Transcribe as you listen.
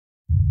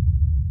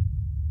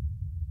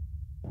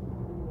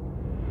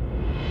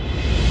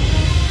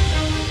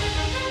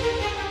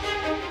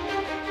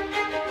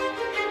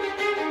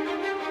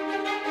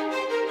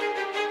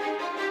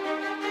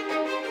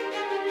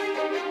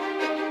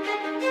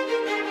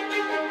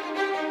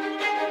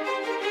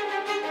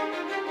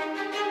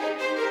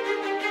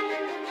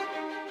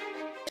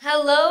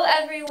Hello,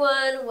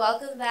 everyone.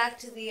 Welcome back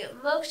to the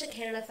Moksha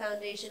Canada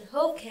Foundation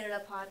Hope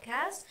Canada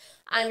podcast.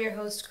 I'm your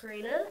host,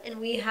 Carina, and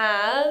we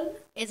have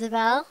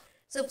Isabelle.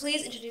 So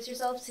please introduce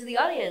yourself to the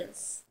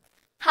audience.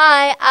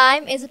 Hi,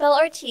 I'm Isabelle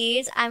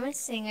Ortiz. I'm a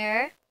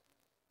singer,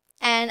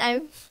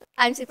 and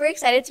I'm super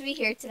excited to be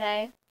here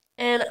today.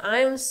 And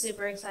I'm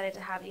super excited to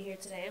have you here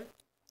today.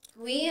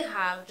 We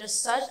have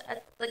just such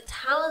a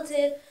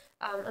talented,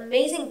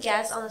 amazing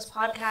guest on this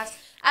podcast.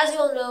 As you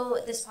all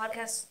know, this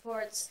podcast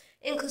supports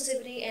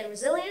inclusivity and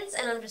resilience,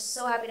 and I'm just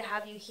so happy to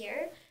have you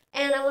here.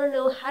 And I want to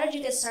know, how did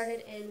you get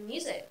started in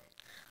music?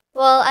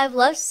 Well, I've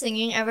loved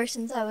singing ever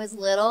since I was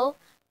little,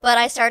 but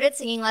I started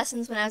singing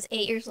lessons when I was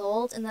 8 years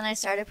old, and then I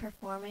started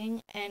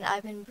performing, and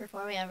I've been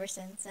performing ever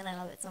since, and I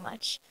love it so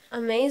much.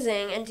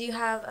 Amazing. And do you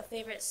have a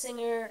favorite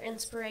singer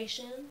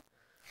inspiration?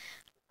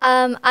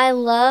 I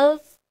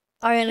love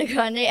Ariana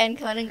Grande and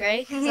Conan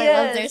Gray because I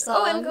love their songs.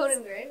 Oh, and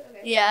Conan Gray.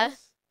 Okay. Yeah.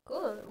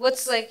 Cool.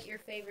 What's your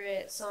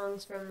favorite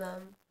songs from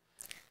them?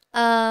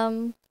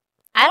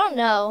 I don't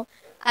know.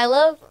 I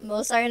love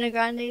most Ariana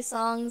Grande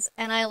songs,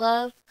 and I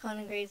love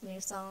Conan Gray's new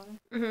song.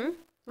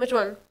 Which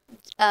one?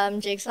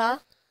 Jigsaw.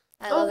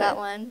 I love that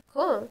one.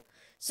 Cool.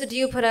 So do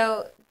you put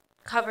out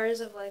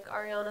covers of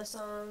Ariana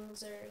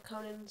songs or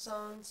Conan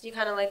songs? Do you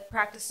kind of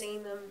practice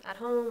singing them at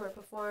home or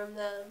perform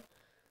them?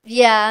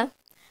 Yeah.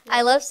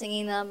 I love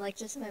singing them,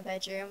 just in my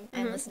bedroom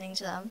and listening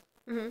to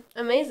them.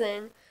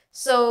 Amazing.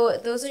 So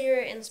those are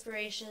your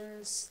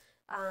inspirations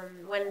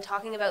when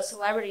talking about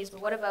celebrities,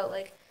 but what about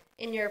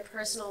in your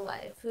personal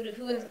life? Who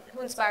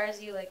inspires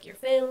you? Your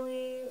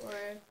family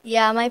or?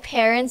 Yeah, my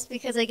parents,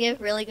 because they give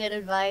really good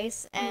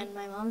advice, and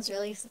my mom's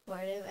really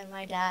supportive, and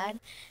my dad,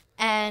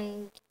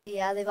 and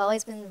yeah, they've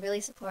always been really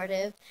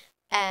supportive,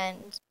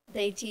 and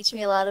they teach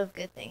me a lot of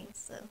good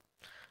things. So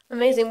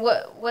amazing.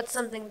 What's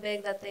something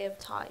big that they have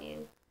taught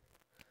you?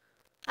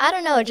 I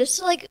don't know, just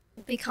to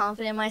be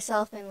confident in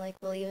myself and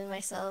believe in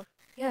myself.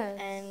 Yeah.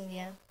 And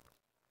yeah.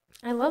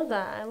 I love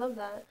that. I love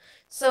that.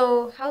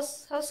 So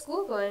how's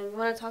school going? You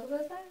want to talk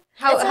about that?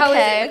 How is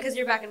it? Because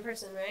you're back in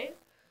person, right?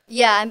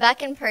 Yeah, I'm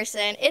back in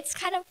person. It's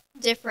kind of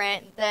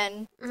different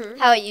than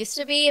how it used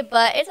to be,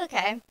 but it's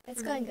okay.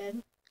 It's going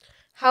good.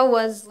 How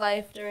was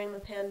life during the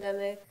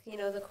pandemic?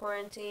 The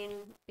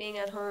quarantine, being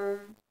at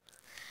home.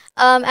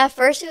 At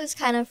first it was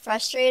kind of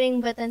frustrating,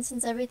 but then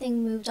since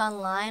everything moved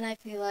online, I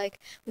feel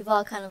like we've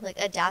all kind of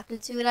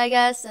adapted to it, I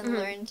guess, and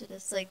learned to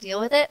just deal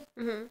with it.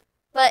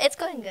 But it's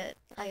going good,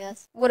 I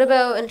guess. What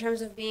about in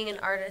terms of being an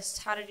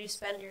artist? How did you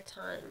spend your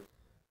time?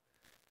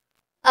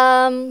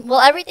 Well,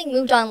 everything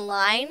moved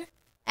online,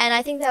 and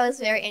I think that was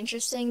very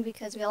interesting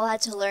because we all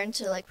had to learn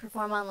to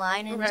perform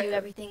online and do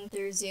everything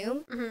through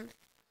Zoom.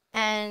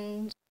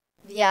 And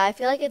yeah, I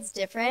feel like it's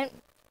different,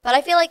 but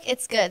I feel like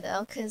it's good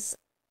though, because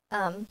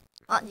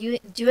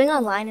doing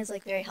online is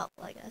very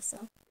helpful, I guess.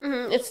 So.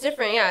 It's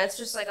different, yeah. It's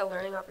just a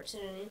learning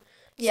opportunity.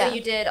 Yeah. So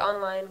you did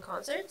online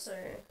concerts,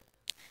 or?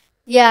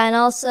 Yeah, and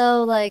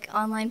also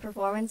online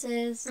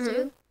performances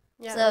too.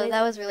 Yeah, so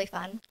that was really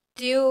fun.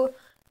 Do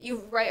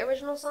you write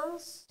original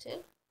songs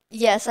too?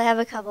 Yes, I have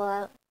a couple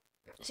out.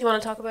 So you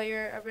want to talk about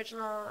your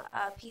original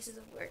pieces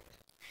of work?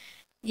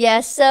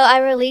 Yes, so I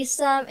released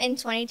them in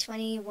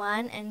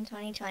 2021 and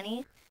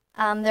 2020.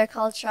 They're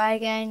called Try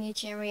Again, You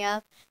Cheer Me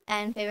Up,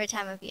 and Favorite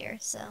Time of Year.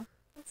 So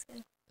that's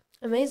good.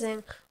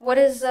 Amazing. What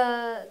is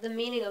the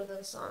meaning of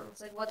those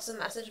songs? What's the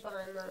message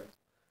behind them?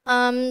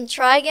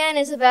 Try Again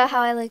is about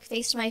how I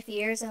faced my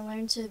fears and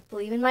learned to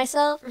believe in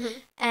myself.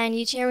 And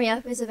You Cheer Me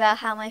Up is about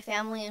how my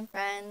family and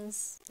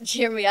friends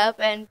cheer me up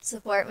and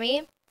support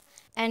me.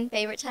 And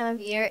Favorite Time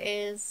of Year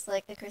is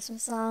a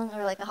Christmas song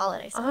or a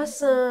holiday song.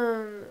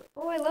 Awesome.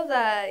 Oh, I love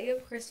that. You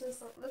have Christmas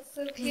songs. That's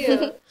so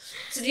cute.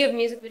 So do you have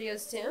music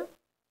videos too?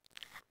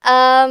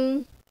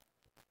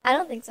 I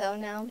don't think so,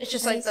 no. It's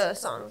just the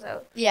songs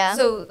out. Yeah.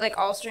 So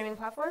all streaming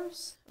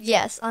platforms?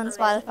 Yes, on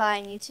Spotify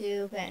and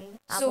YouTube and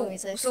Apple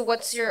Music. So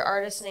what's your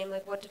artist name?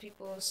 What do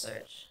people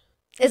search?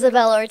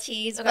 Isabelle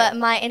Ortiz, but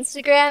my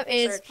Instagram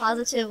is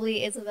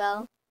Positively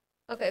Isabelle.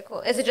 Okay, cool.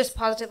 Is it just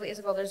Positively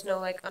Isabelle? There's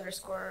no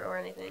underscore or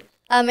anything?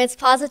 It's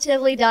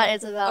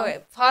positively.isabelle.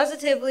 Okay,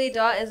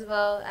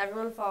 positively.isabelle.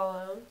 Everyone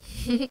follow.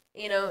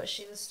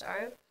 She's a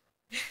star.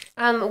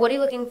 What are you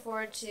looking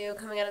forward to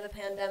coming out of the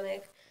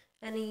pandemic?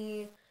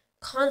 Any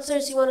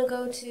concerts you want to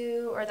go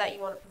to or that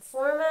you want to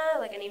perform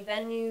at? Any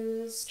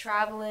venues,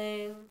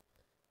 traveling?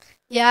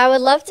 Yeah, I would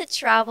love to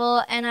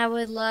travel, and I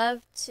would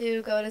love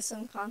to go to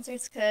some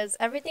concerts because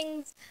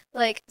everything's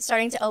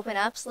starting to open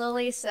up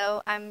slowly,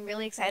 so I'm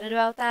really excited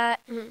about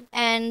that.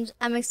 And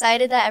I'm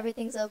excited that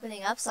everything's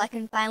opening up so I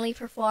can finally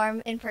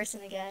perform in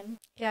person again.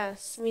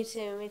 Yes, me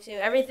too, me too.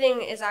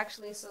 Everything is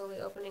actually slowly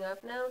opening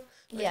up now,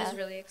 which is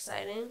really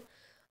exciting.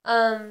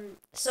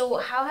 So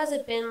how has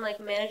it been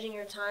managing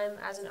your time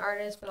as an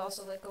artist, but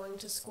also going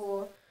to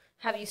school?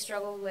 Have you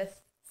struggled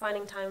with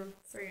finding time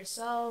for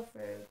yourself,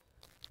 or?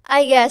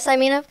 I guess. I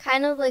mean, I've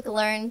kind of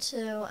learned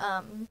to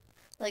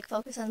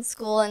focus on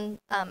school and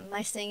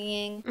my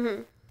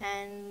singing,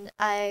 and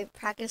I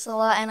practice a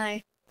lot, and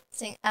I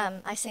sing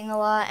a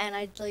lot, and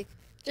I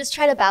just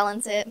try to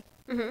balance it.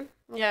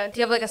 Yeah. Do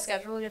you have like a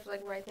schedule? You have to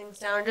like write things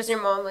down, or does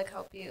your mom like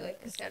help you like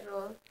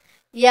schedule?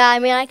 Yeah, I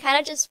mean, I kind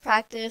of just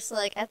practice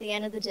like at the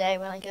end of the day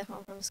when I get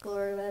home from school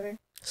or whatever.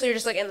 So you're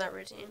just like in that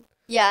routine.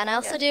 Yeah, and I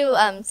also do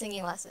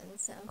singing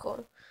lessons. So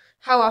cool.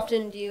 How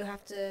often do you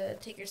have to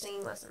take your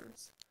singing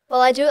lessons?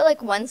 well, I do it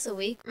like once a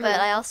week, but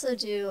I also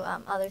do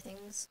other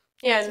things.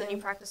 Yeah, and then you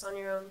practice on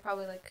your own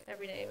probably like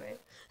every day, right?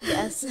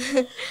 Yes.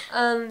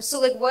 So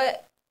like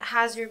what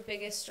has your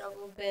biggest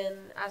struggle been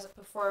as a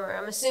performer?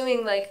 I'm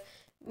assuming like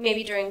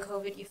maybe during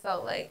COVID you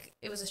felt like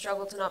it was a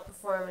struggle to not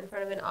perform in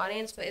front of an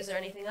audience, but is there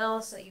anything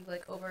else that you've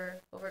like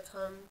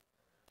overcome?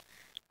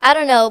 I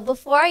don't know.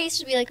 Before I used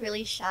to be like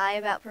really shy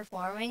about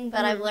performing,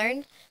 but I've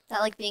learned that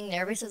like being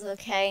nervous is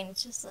okay and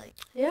it's just like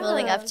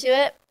building up to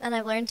it. And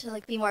I've learned to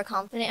like be more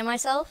confident in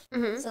myself.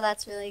 So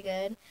that's really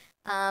good.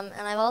 And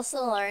I've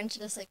also learned to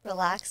just like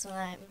relax when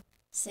I'm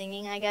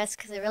singing, I guess,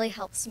 because it really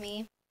helps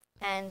me.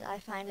 And I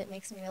find it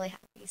makes me really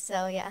happy.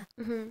 So yeah.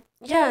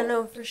 Yeah,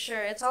 no, for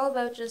sure. It's all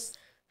about just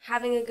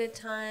having a good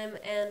time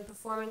and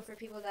performing for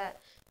people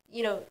that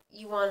you know,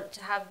 you want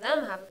to have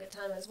them have a good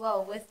time as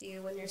well with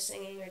you when you're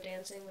singing or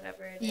dancing,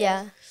 whatever it is.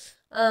 Yeah.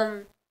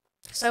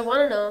 So I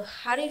want to know,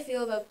 how do you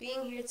feel about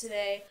being here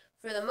today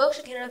for the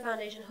Moksha Canada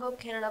Foundation Hope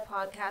Canada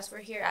podcast? We're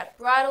here at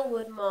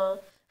Bridlewood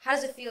Mall. How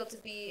does it feel to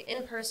be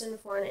in person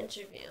for an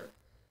interview?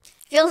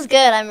 Feels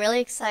good. I'm really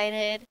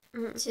excited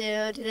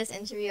to do this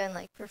interview and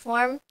like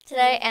perform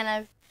today. And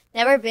I've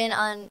never been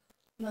on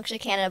Moksha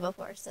Canada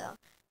before, so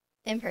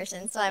in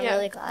person, so I'm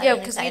really glad. Yeah,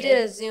 because we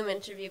did a Zoom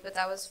interview, but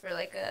that was for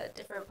like a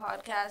different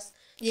podcast.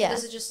 So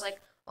this is just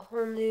like a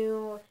whole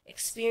new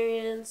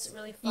experience,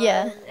 really fun.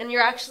 Yeah. And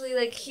you're actually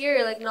like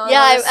here, like not on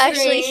I'm a screen.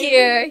 actually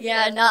here.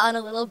 Yeah, not on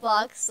a little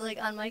box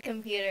like on my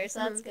computer,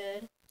 so that's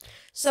good.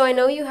 So I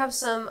know you have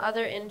some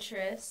other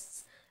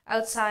interests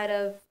outside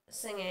of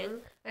singing.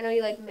 I know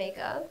you like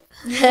makeup.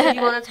 So do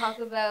you want to talk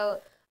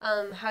about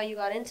how you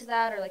got into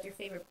that, or like your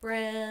favorite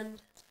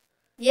brand?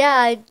 Yeah,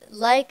 I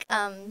like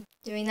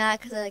doing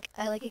that because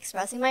I like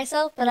expressing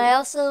myself, but I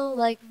also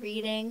like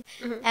reading,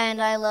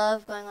 and I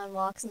love going on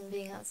walks and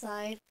being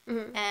outside,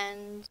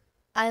 and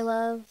I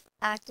love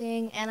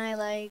acting, and I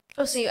like...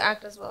 Oh, so you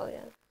act as well,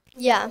 yeah.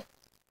 Yeah. Do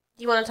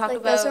you want to talk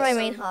about... Those are my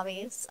main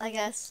hobbies, I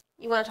guess.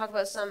 You want to talk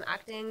about some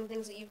acting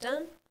things that you've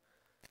done?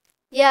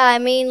 Yeah, I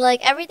mean, like,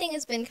 everything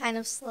has been kind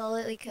of slow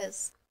lately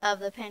because of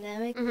the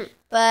pandemic,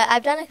 but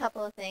I've done a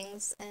couple of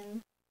things,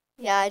 and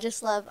yeah, I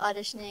just love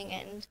auditioning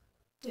and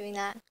doing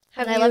that.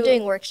 And I love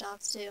doing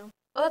workshops too.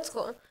 Oh, that's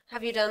cool.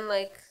 Have you done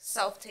like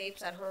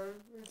self-tapes at home?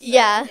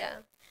 Yeah.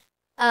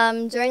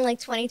 During like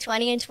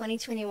 2020 and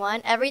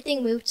 2021,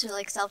 everything moved to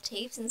like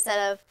self-tapes instead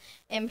of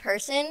in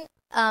person.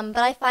 But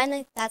I find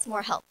that that's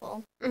more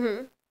helpful.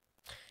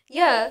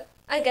 Yeah,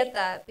 I get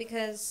that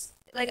because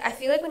like I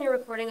feel like when you're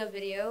recording a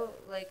video,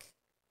 like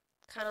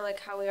kind of like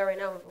how we are right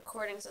now, we're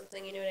recording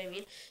something, you know what I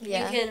mean?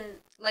 Yeah. You can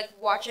like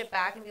watch it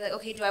back and be like,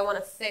 okay, do I want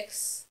to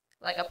fix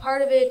like a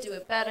part of it, do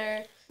it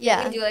better? Yeah.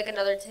 You can do like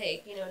another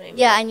take, you know what I mean?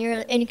 Yeah, and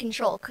you're in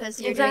control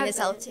because you're doing a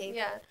self-tape.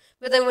 Yeah.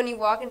 But then when you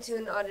walk into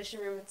an audition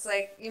room, it's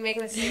like you make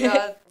a mistake,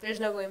 oh, there's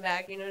no going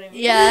back, you know what I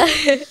mean? Yeah.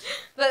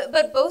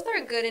 but both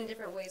are good in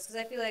different ways because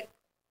I feel like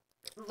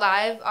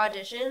live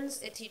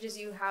auditions, it teaches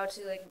you how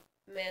to like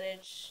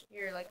manage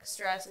your like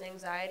stress and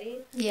anxiety.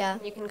 Yeah.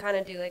 And you can kind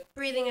of do like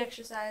breathing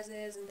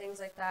exercises and things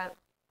like that.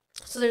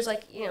 So there's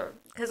like, you know,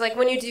 because like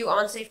when you do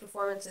on-stage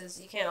performances,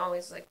 you can't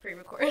always like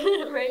pre-record,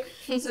 right?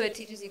 So it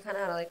teaches you kind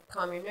of how to like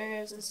calm your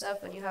nerves and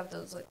stuff when you have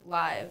those like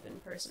live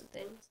in-person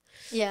things.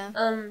 Yeah.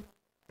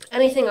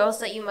 Anything else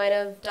that you might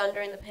have done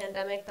during the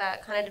pandemic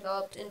that kind of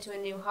developed into a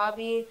new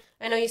hobby?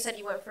 I know you said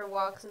you went for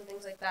walks and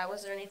things like that.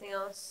 Was there anything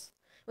else?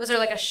 Was there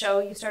like a show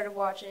you started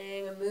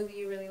watching, a movie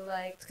you really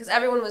liked? Because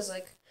everyone was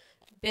like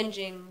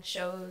binging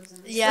shows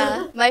and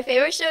stuff. My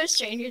favorite show is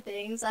Stranger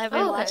Things. I've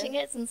been watching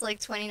it since like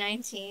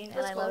 2019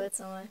 and I love it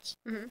so much.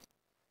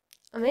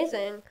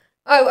 Amazing.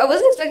 Oh, I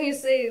wasn't expecting you to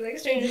say like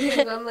Stranger Things,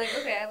 but I'm like,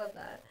 okay, I love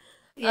that.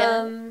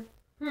 Yeah.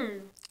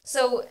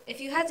 So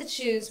if you had to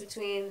choose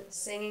between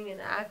singing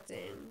and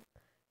acting,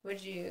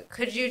 could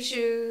you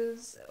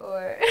choose,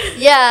 or?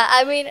 Yeah,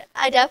 I mean,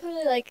 I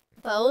definitely like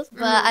both,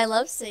 but I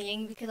love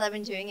singing because I've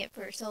been doing it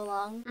for so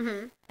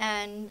long,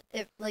 and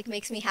it like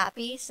makes me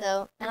happy.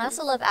 So, and I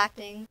also love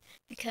acting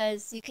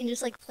because you can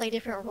just like play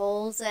different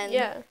roles,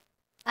 and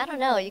I don't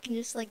know, you can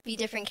just like be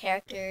different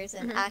characters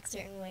and act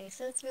certain ways.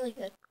 So it's really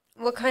good.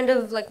 What kind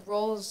of like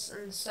roles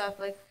and stuff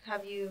like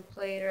have you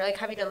played, or like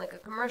have you done like a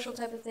commercial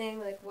type of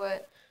thing? Like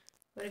what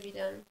have you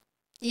done?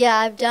 Yeah,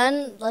 I've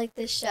done like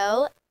this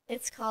show.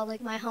 It's called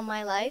like My Home,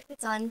 My Life.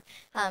 It's on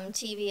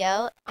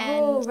TVO,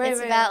 and it's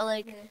about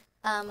like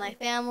my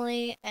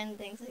family and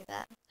things like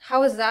that.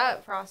 How was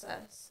that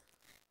process?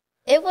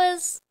 It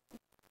was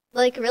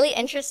like really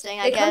interesting,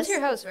 I guess. They come to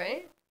your house,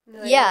 right?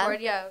 Like, yeah.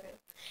 Yeah, okay.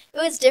 It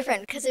was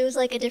different because it was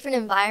like a different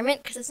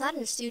environment because it's not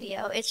in a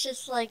studio. It's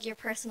just like your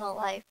personal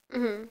life.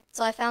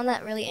 So I found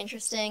that really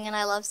interesting, and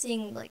I love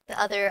seeing like the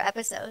other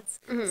episodes.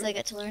 So I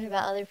get to learn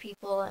about other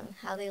people and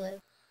how they live.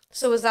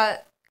 So was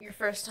that your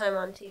first time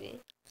on TV?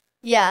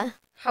 Yeah.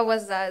 How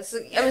was that? So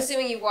I'm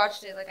assuming you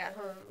watched it like at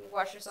home. You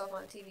watched yourself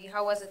on TV.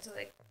 How was it to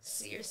like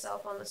see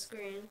yourself on the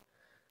screen?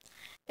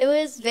 It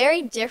was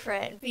very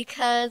different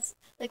because,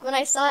 like, when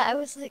I saw it, I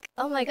was like,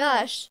 oh my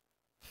gosh,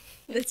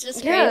 it's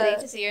just crazy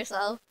to see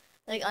yourself,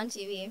 like, on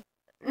TV.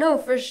 No,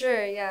 for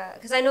sure, yeah.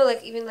 Because I know,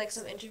 like, even, like,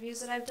 some interviews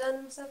that I've done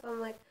and stuff, I'm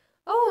like,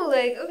 oh,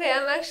 like, okay,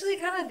 I'm actually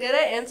kind of good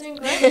at answering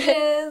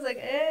questions, like,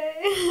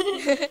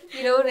 eh.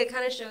 You know, and it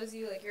kind of shows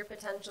you, like, your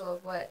potential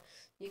of what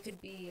you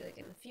could be, like,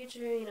 in the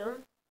future, you know?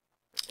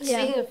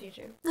 Yeah. Speaking of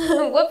future,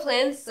 what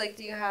plans, like,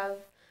 do you have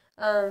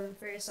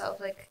for yourself?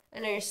 Like, I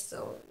know you're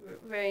still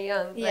very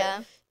young,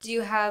 but do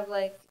you have,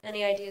 like,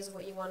 any ideas of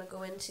what you want to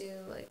go into,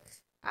 like,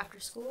 after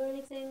school or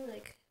anything?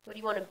 Like, what do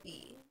you want to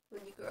be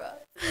when you grow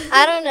up?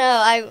 I don't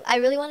know. I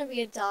really want to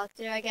be a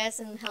doctor, I guess,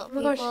 and help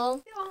people. Gosh.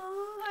 Oh,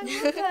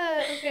 I love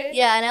that. Okay.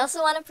 Yeah, and I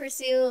also want to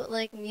pursue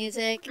like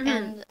music,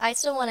 and I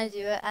still want to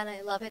do it, and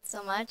I love it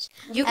so much.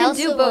 You can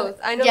do both.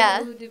 I know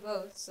people who do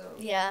both. So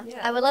yeah,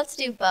 I would love to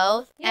do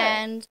both,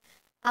 and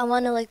I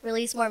want to like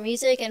release more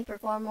music and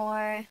perform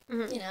more.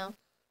 You know.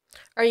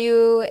 Are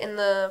you in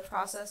the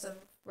process of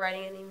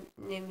writing any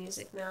new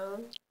music now?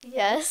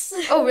 Yes.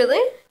 Oh,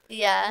 really?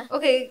 Yeah.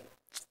 Okay.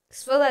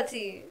 Spill that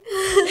tea.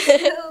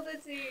 Spill the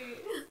tea.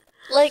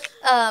 Like,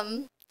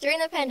 during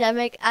the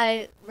pandemic,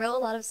 I wrote a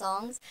lot of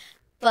songs,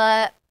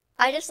 but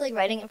I just like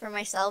writing it for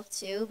myself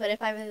too. But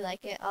if I really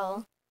like it,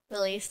 I'll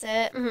release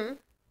it.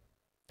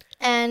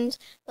 And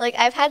like,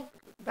 I've had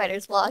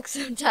writer's block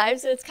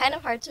sometimes, so it's kind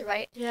of hard to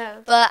write. Yeah.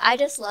 But I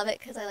just love it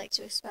because I like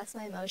to express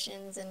my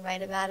emotions and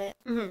write about it.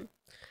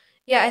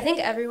 Yeah, I think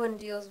everyone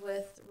deals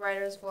with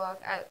writer's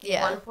block at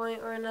one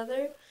point or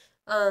another.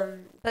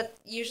 But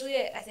usually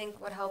I think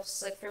what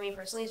helps, like for me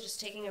personally, is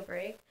just taking a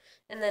break,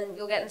 and then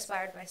you'll get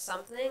inspired by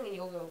something and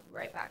you'll go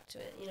right back to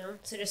it, you know?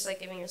 So just like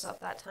giving yourself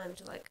that time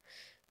to like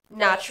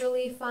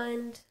naturally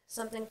find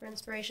something for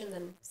inspiration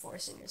than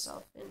forcing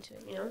yourself into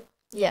it, you know?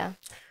 Yeah.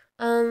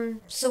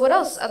 So what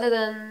else other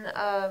than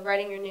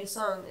writing your new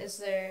song? Is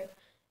there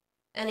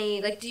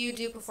any, like, do you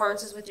do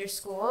performances with your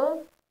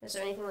school? Is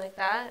there anything like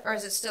that? Or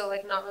is it still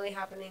like not really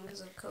happening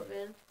because of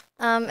COVID?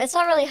 It's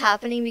not really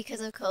happening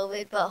because of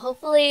COVID, but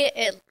hopefully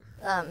it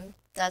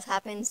does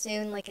happen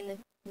soon, like in the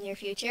near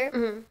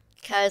future,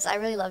 because I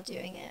really love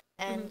doing it,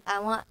 and I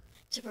want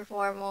to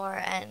perform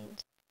more,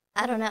 and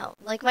I don't know,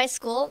 like my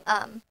school,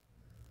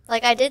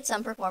 like I did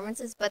some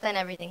performances, but then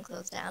everything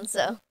closed down,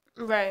 so.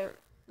 Right.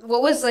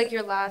 What was like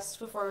your last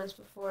performance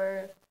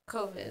before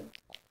COVID?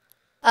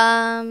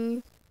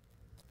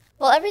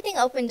 Well, everything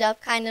opened up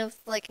kind of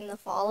like in the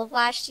fall of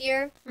last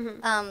year.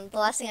 The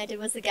last thing I did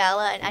was the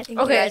gala, and I think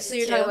okay, so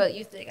you're talking about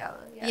Youth Day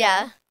Gala.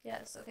 Yeah.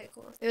 Yes. Okay.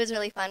 Cool. It was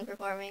really fun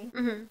performing.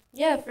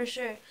 Yeah, for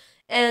sure.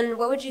 And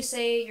what would you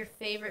say your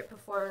favorite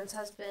performance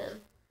has been?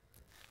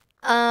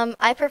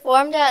 I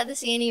performed at the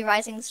CNE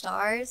Rising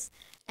Stars,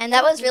 and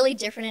that was really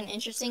different and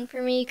interesting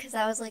for me because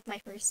that was like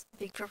my first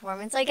big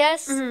performance, I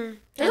guess. There's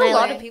a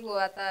lot of people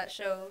at that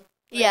show.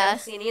 Like, yeah. At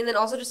CNE, and then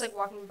also just like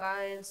walking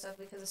by and stuff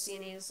because the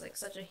CNE is like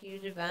such a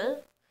huge event.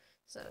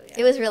 So yeah.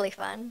 It was really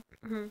fun.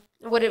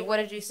 What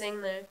did you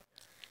sing there?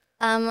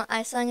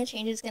 I sang "A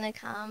Change Is Gonna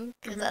Come"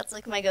 because that's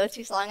like my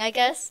go-to song, I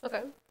guess.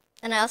 Okay.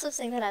 And I also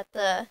sang that at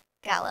the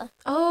gala.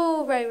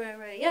 Oh, right.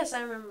 Yes,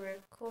 I remember.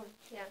 Cool.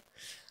 Yeah.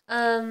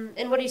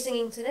 And what are you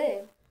singing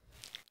today?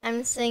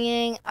 I'm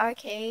singing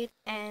 "Arcade"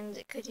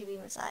 and "Could You Be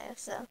Messiah."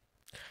 So.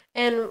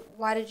 And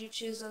why did you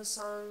choose those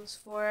songs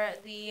for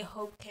the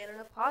Hope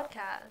Canada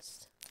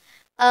podcast?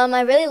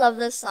 I really love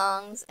those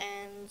songs,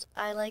 and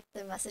I like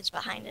the message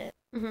behind it.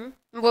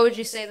 What would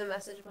you say the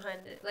message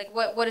behind it? Like,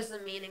 what is the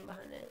meaning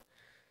behind it?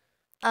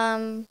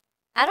 I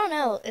don't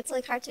know. It's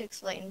like hard to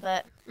explain,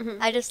 but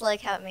I just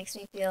like how it makes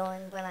me feel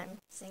and when I'm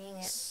singing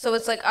it. So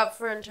it's like up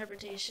for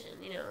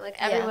interpretation, you know? Like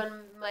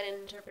everyone might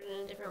interpret it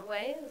in a different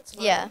way. That's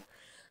fine. Yeah.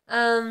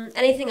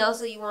 Anything else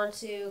that you want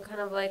to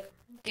kind of like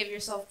give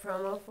yourself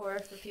promo for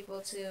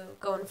people to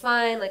go and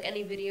find, like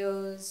any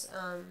videos,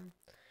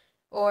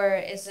 or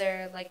is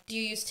there like, do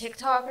you use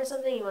TikTok or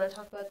something? You want to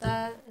talk about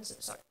that?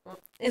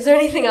 Is there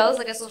anything else,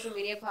 like a social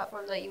media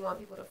platform that you want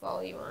people to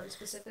follow you on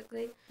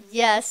specifically?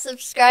 Yes,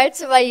 subscribe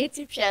to my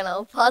YouTube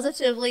channel,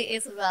 Positively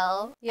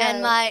Isabelle,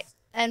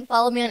 and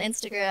follow me on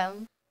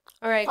Instagram.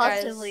 All right,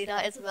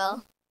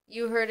 Positively.Isabelle.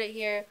 You heard it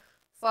here.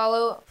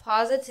 Follow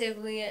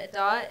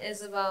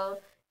positively.isabelle,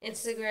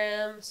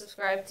 Instagram,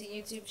 subscribe to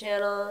YouTube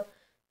channel.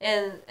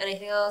 And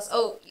anything else?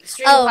 Oh,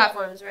 streaming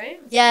platforms,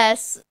 right?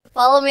 Yes.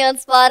 Follow me on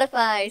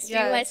Spotify.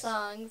 Stream my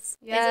songs.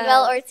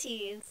 Isabelle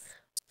Ortiz.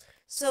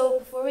 So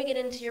before we get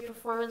into your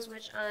performance,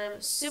 which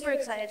I'm super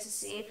excited to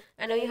see,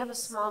 I know you have a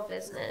small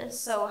business.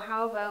 So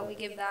how about we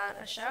give that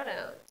a shout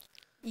out?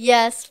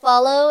 Yes.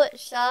 Follow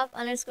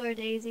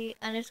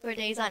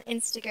shop_daisy_days on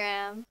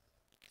Instagram.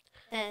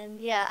 And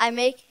yeah, I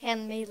make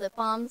handmade lip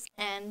balms,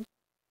 and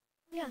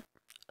yeah.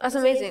 That's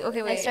amazing.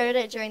 Okay, wait. I started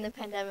it during the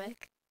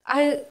pandemic.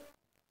 I'm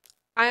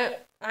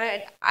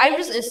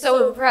just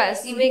so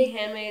impressed. You make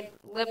handmade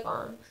lip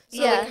balm.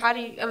 So like, how do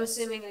you? I'm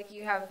assuming like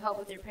you have help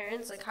with your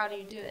parents. Like, how do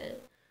you do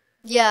it?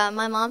 Yeah,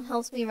 my mom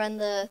helps me run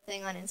the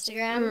thing on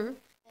Instagram,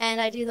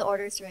 and I do the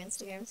orders through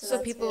Instagram. So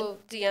that's people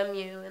good. DM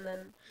you, and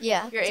then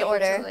you're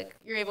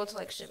able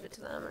to ship it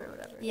to them or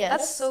whatever. Yes.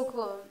 That's so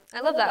cool.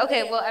 I love that.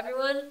 Okay, well,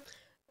 everyone,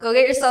 go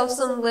get yourself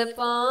some lip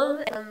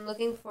balm. I'm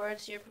looking forward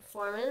to your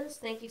performance.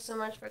 Thank you so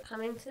much for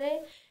coming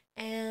today,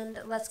 and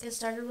let's get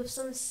started with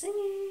some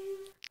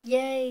singing.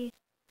 Yay!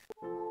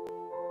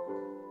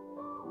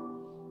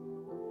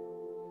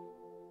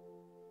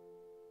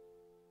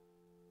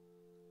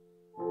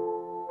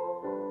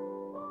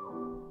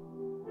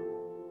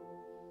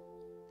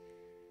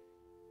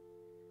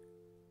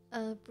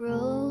 A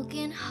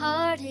broken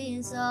heart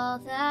is all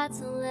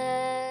that's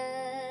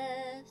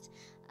left.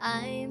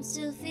 I'm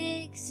still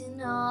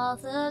fixing all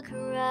the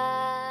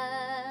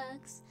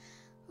cracks.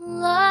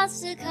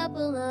 Lost a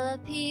couple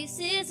of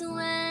pieces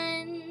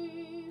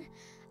when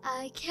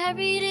I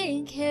carried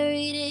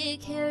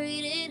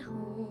it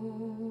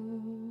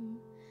home.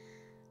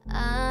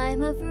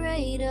 I'm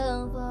afraid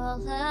of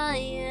all I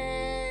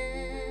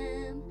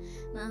am.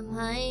 My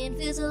mind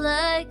feels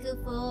like a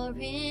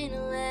foreign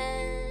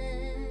land.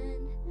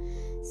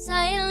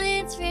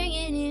 Silence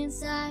ringing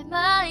inside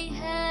my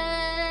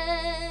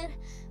head.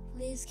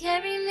 Please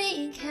carry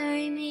me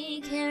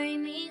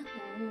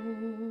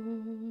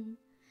home.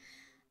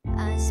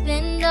 I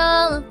spend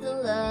all of the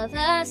love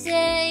I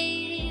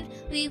saved.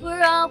 We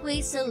were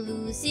always a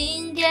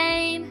losing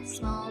game.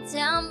 Small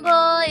town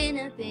boy in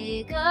a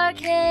big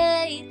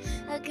arcade.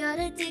 I got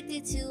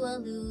addicted to a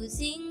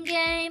losing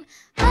game.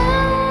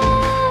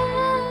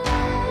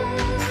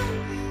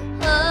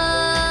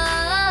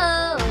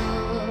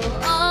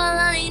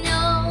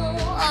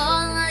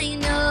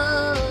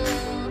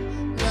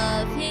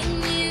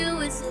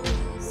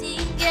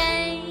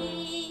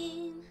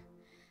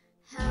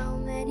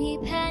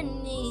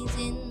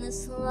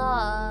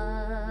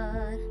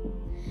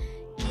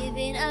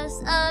 Giving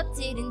us up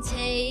didn't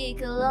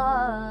take a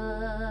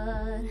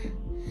lot.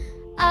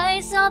 I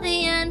saw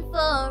the end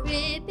for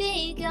it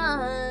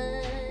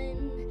begun.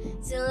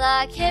 Till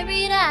I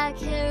carried on.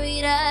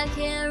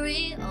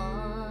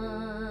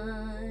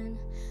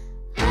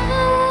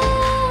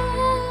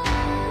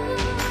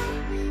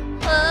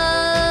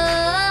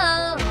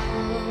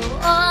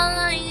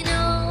 All I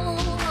know,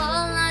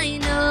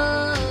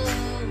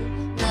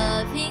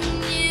 loving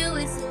you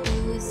is a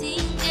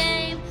losing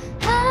game.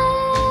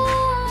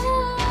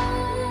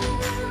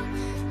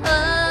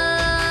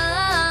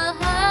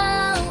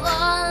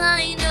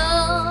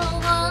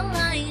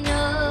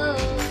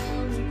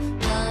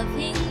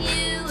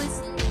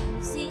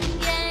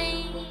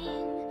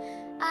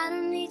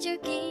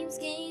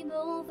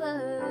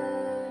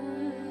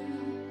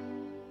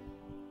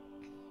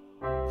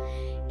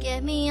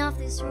 Get me off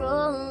this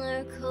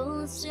roller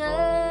coaster.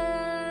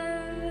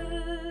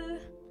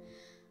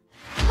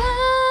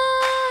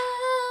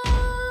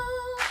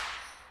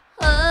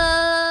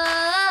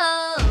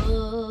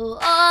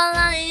 All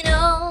I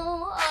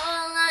know,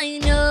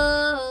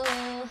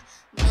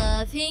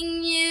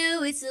 loving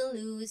you is a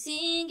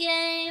losing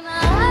game.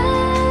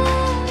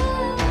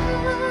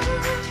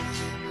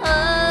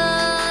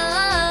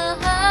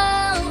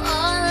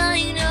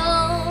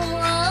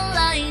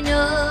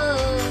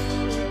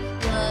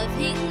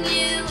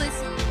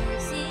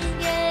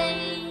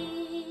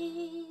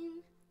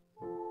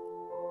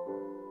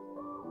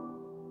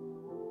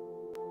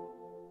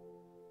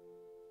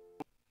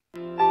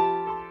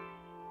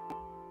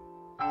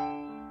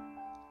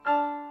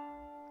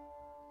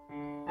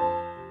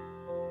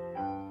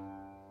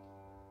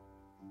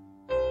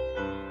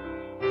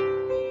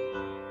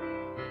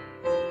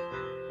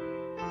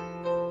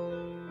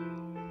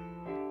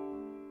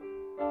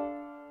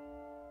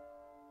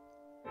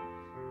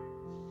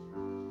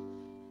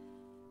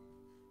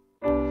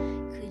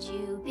 Could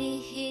you be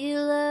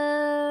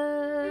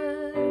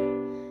healer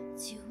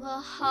to a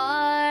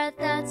heart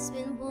that's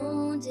been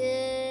wounded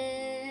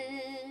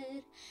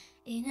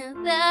in a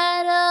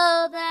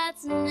battle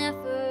that's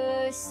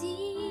never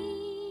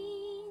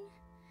seen?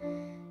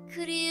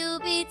 Could you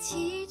be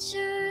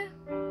teacher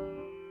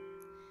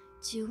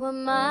to a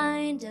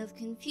mind of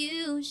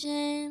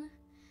confusion?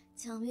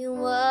 Tell me,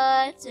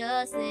 what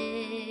does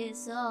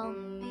this all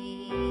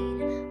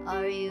mean?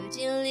 Are you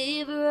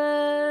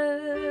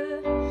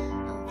deliverer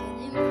of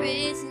an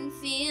imprisoned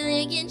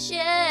feeling in chains?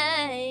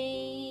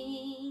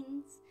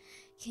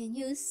 Can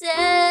you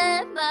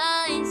set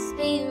my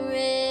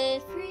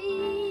spirit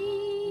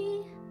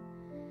free?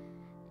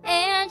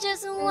 And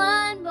just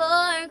one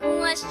more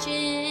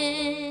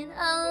question,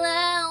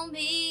 allow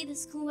me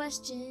this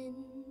question.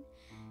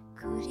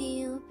 Could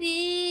you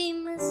be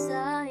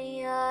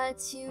Messiah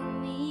to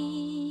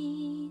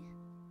me?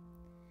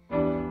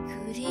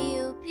 Could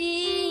you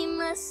be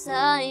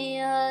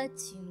Messiah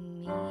to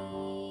me?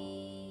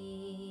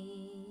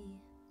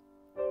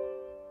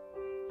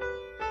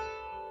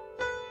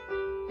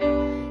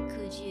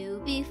 Could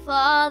you be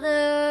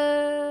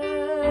Father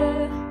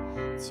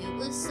to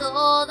a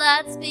soul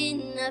that's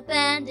been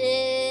abandoned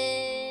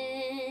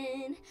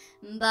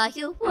by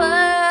a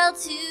world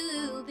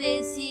too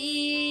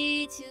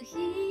busy to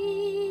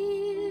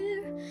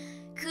hear?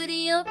 Could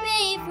you be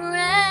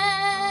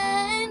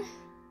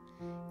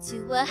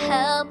a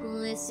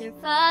helpless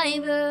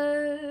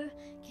survivor.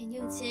 Can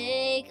you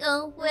take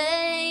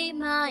away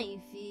my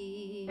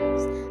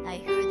fears? I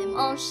heard them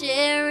all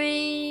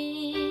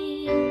sharing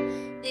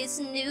this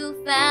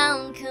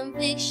newfound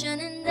conviction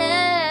in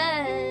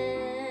them.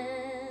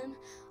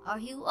 Are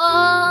you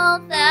all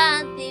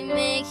that they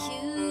make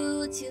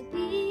you to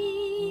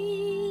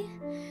be?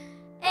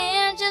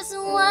 And just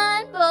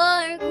one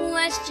more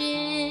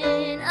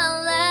question,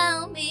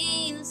 allow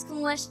me this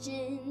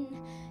question.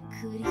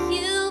 Could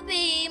you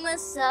be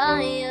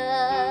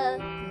Messiah?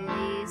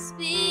 Please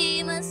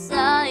be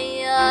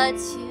Messiah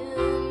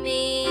to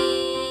me.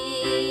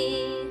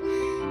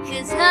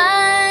 'Cause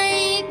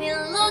I've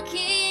been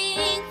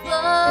looking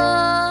for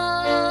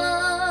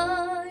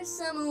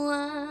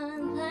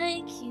someone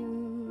like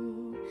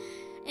you.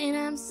 And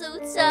I'm so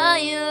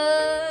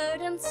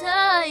tired, I'm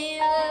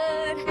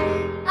tired.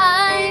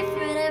 I've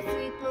read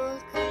every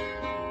book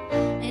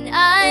and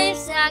I've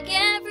sang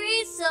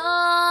every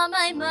song.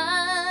 My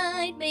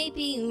mind may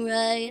be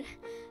right,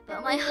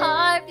 but my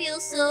heart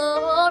feels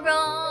so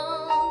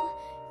wrong.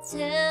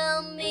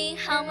 Tell me,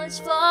 how much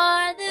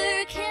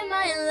farther can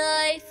my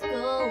life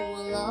go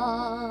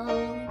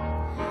along?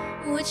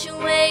 Which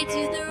way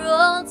do the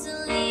roads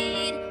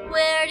lead?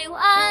 Where do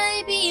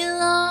I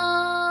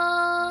belong?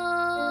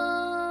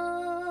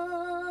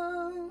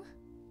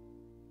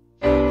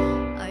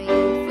 Are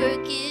you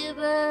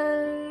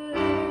forgiver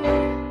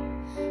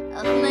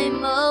of my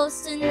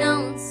most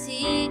unknown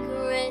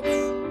secrets?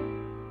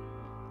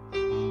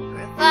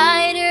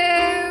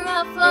 Provider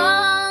of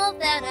all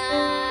that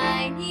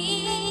I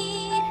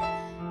need.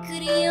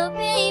 Could you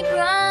be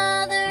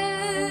brother,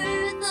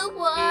 the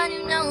one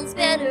who knows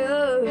better?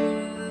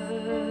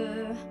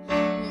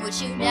 Would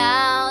you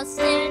now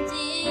stand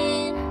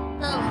in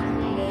the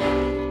way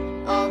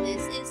when all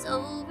this is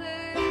over?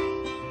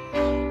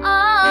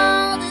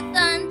 All the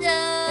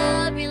thunder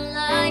and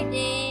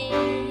lightning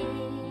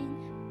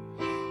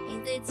in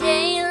the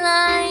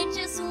daylight,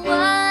 just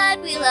what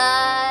will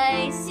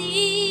I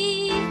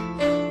see?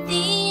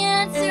 The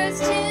answers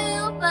to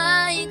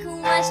my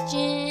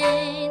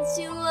questions,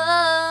 to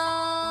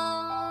all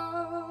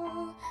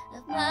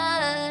of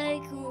my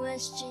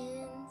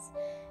questions.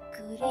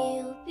 Could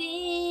you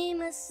be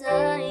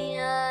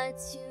Messiah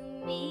to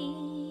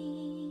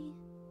me?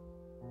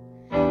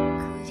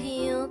 Could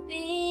you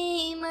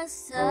be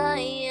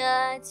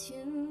Messiah to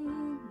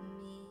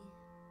me?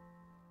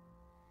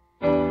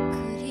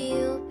 Could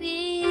you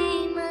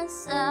be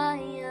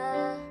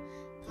Messiah?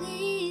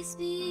 Please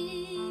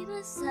be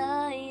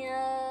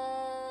Messiah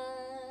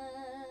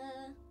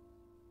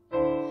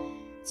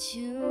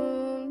to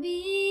me.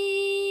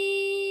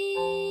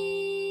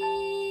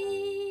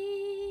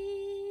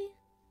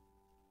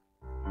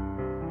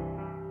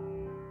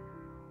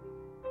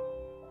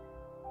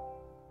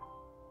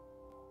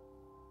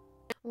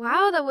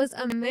 Wow, that was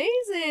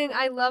amazing.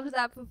 I loved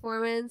that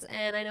performance,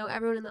 and I know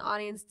everyone in the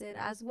audience did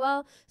as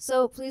well.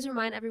 So please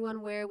remind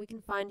everyone where we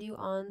can find you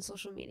on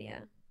social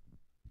media.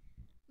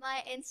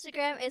 My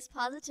Instagram is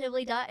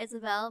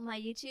positively.isabelle. My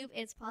YouTube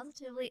is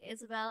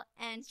positivelyisabelle,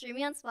 and stream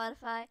me on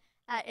Spotify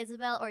at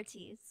Isabelle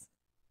Ortiz.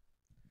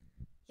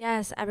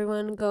 Yes,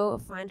 everyone go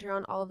find her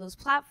on all of those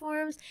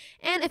platforms.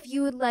 And if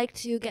you would like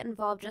to get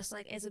involved just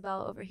like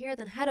Isabelle over here,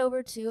 then head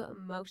over to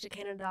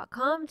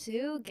mokshacanada.com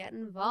to get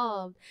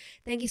involved.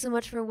 Thank you so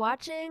much for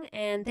watching,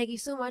 and thank you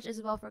so much,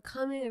 Isabelle, for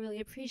coming. I really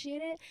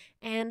appreciate it.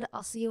 And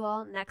I'll see you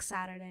all next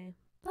Saturday.